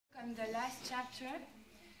from the last chapter,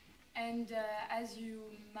 and as you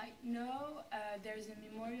might know, there's a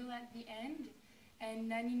memorial at the end, and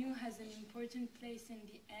Nanny has an important place in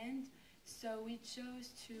the end, so we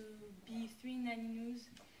chose to be 3 Nanny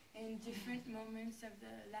in different moments of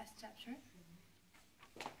the last chapter.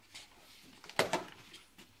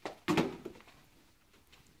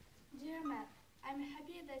 Dear Matt, I'm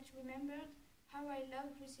happy that you remembered how I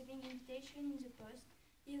loved receiving invitation in the post,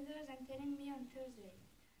 either than telling me on Thursday.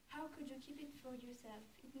 How could you keep it for yourself?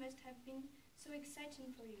 It must have been so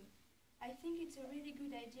exciting for you. I think it's a really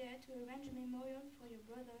good idea to arrange a memorial for your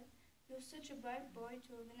brother. You're such a brave boy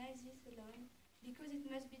to organize this alone, because it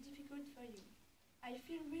must be difficult for you. I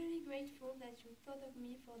feel really grateful that you thought of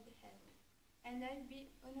me for the help, and I'd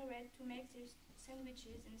be honored to make these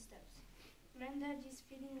sandwiches and stuffs. Granddad is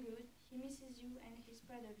feeling good, he misses you, and he's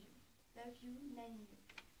proud of you. Love you, Nanny.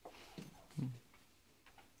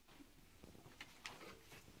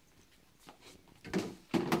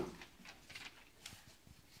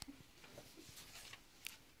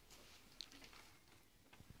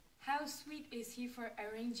 How sweet is he for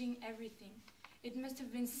arranging everything. It must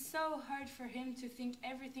have been so hard for him to think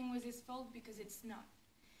everything was his fault, because it's not.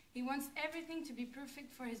 He wants everything to be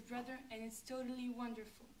perfect for his brother, and it's totally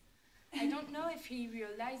wonderful. I don't know if he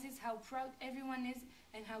realizes how proud everyone is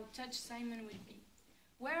and how touched Simon would be.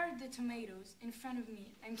 Where are the tomatoes? In front of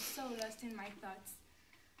me. I'm so lost in my thoughts.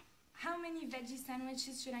 How many veggie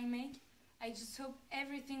sandwiches should I make? I just hope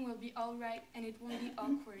everything will be all right and it won't be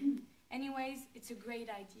awkward. Anyways, it's a great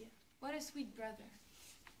idea. What a sweet brother.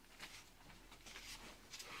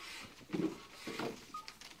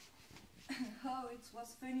 Oh, it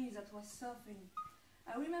was funny, that was so funny.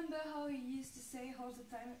 I remember how he used to say all the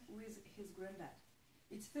time with his granddad.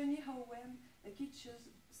 It's funny how when a kid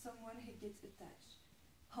chooses someone he gets attached.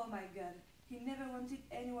 Oh my God, he never wanted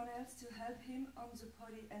anyone else to help him on the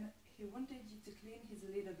party, and he wanted you to clean his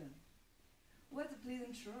little gun. What a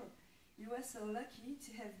pleasant chore. You were so lucky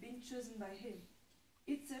to have been chosen by him.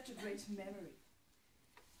 It's such a great memory.